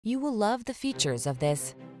You will love the features of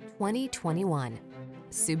this 2021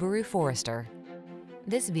 Subaru Forester.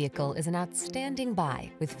 This vehicle is an outstanding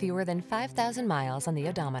buy with fewer than 5,000 miles on the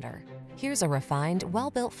odometer. Here's a refined,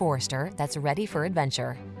 well-built Forester that's ready for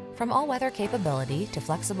adventure. From all-weather capability to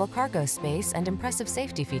flexible cargo space and impressive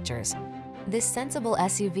safety features, this sensible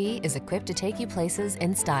SUV is equipped to take you places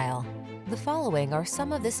in style. The following are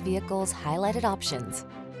some of this vehicle's highlighted options: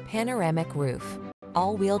 panoramic roof,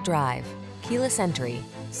 all-wheel drive, keyless entry,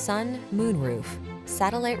 sun, moonroof,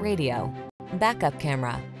 satellite radio, backup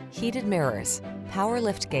camera, heated mirrors, power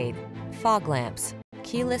liftgate, fog lamps,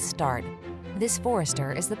 keyless start. This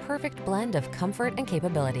Forester is the perfect blend of comfort and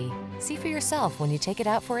capability. See for yourself when you take it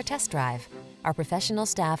out for a test drive. Our professional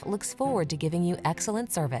staff looks forward to giving you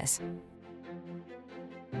excellent service.